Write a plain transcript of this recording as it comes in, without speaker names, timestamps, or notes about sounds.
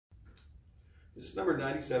This is number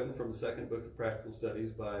 97 from the second book of Practical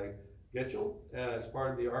Studies by Getchell. It's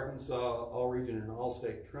part of the Arkansas All Region and All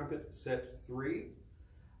State Trumpet Set 3.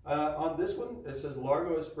 On this one, it says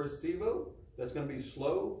Largo Espressivo. That's going to be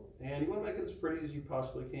slow, and you want to make it as pretty as you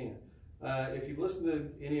possibly can. If you've listened to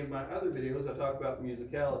any of my other videos, I talk about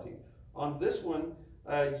musicality. On this one,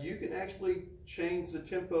 you can actually change the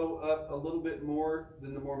tempo up a little bit more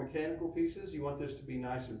than the more mechanical pieces. You want this to be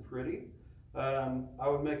nice and pretty. I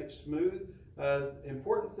would make it smooth.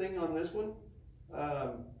 Important thing on this one,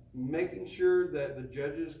 making sure that the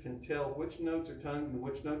judges can tell which notes are tongued and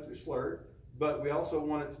which notes are slurred, but we also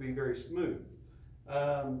want it to be very smooth.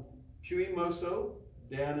 Più mosso,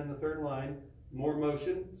 down in the third line, more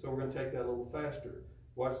motion, so we're going to take that a little faster.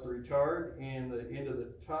 Watch the retard and the end of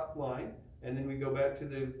the top line, and then we go back to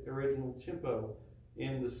the original tempo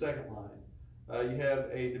in the second line. You have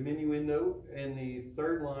a diminuendo in the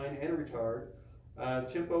third line and a retard.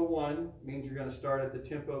 Tempo 1 means you're going to start at the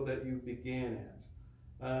tempo that you began at.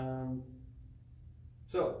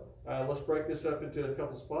 Let's break this up into a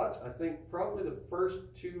couple spots. I think probably the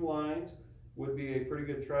first 2 lines would be a pretty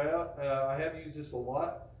good tryout. I have used this a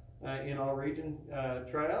lot in all region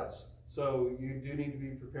tryouts, so you do need to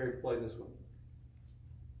be prepared to play this one.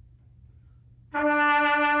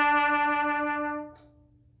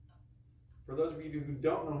 For those of you who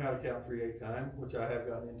don't know how to count 3/8 time, which I have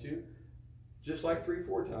gotten into, just like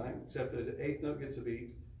 3/4 time, except that the 8th note gets a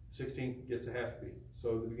beat, 16th gets a half beat.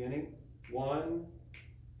 So at the beginning, 1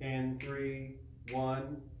 and 3,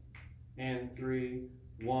 1 and 3,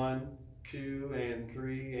 1, 2 and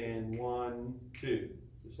 3, and 1, 2,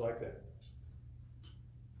 just like that.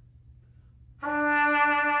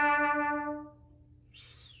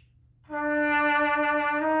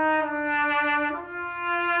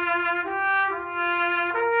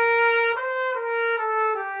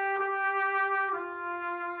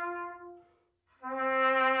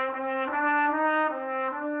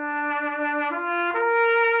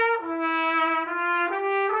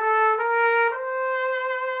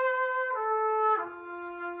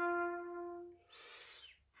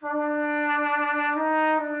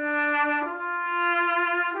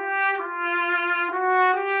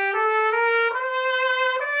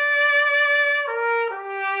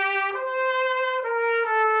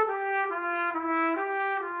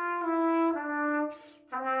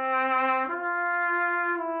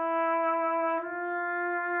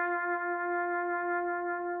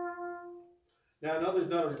 Now I know there's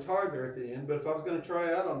not a retard there at the end, but if I was going to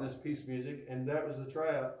try out on this piece of music and that was the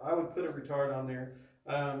tryout, I would put a retard on there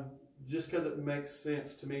just because it makes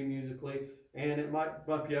sense to me musically, and it might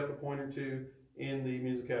bump you up a point or 2 in the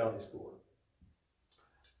musicality score.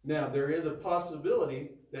 Now there is a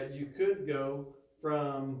possibility that you could go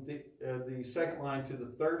from the second line to the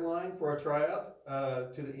third line for a tryout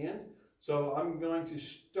to the end. So I'm going to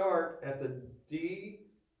start at the D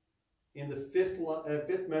in the fifth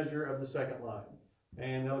measure of the second line,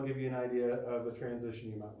 and that'll give you an idea of a transition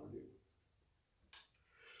you might want to do.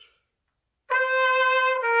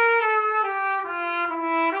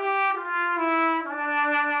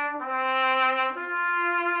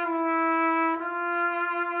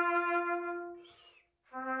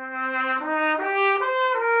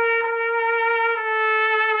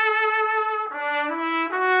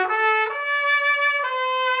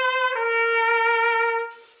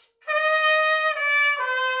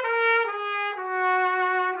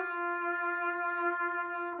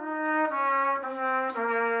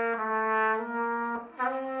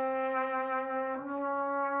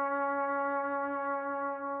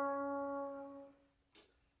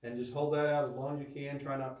 And just hold that out as long as you can.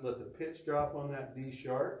 Try not to let the pitch drop on that D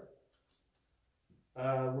sharp.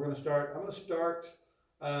 I'm going to start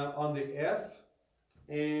on the F,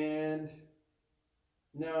 and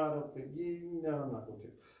no, I don't think no, I'm not going to.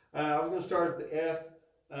 I was going to start at the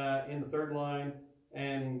F in the third line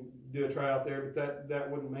and do a tryout there, but that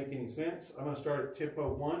wouldn't make any sense. I'm going to start at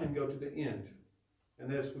tempo 1 and go to the end, and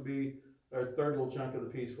this would be our third little chunk of the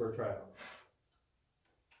piece for a tryout.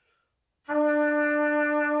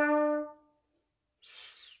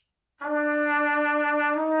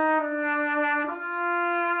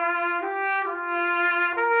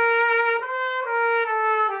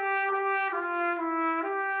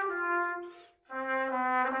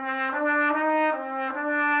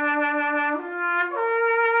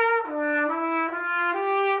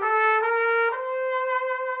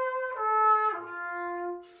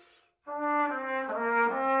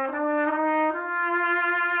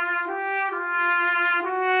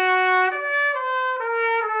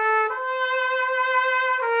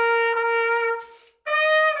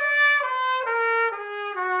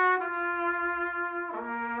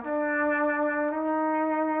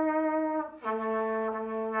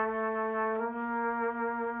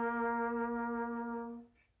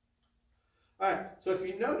 So if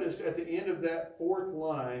you noticed at the end of that fourth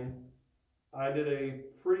line, I did a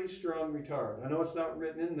pretty strong retard. I know it's not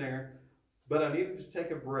written in there, but I needed to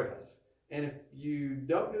take a breath. And if you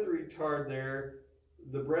don't do the retard there,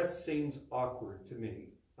 the breath seems awkward to me.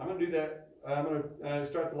 I'm going to do that. I'm going to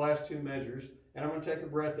start the last two measures, and I'm going to take a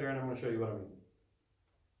breath there, and I'm going to show you what I mean.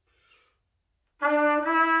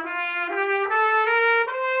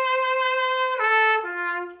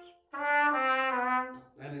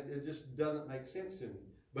 And it just doesn't make sense to me.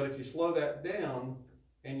 But if you slow that down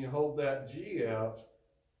and you hold that G out,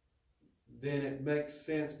 then it makes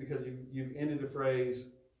sense because you've ended a phrase,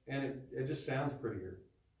 and it just sounds prettier.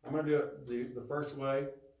 I'm going to do it the first way.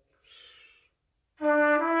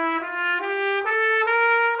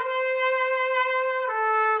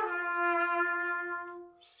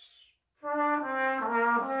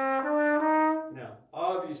 Now,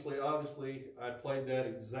 obviously, I played that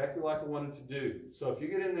exactly like I wanted to do. So if you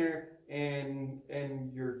get in there and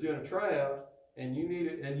you're doing a tryout and you need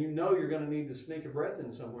it, and you know you're going to need to sneak a breath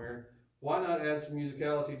in somewhere, why not add some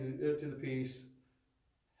musicality to the piece?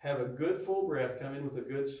 Have a good full breath, come in with a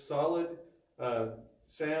good solid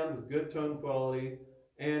sound with good tone quality,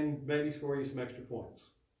 and maybe score you some extra points.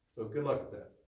 So good luck with that.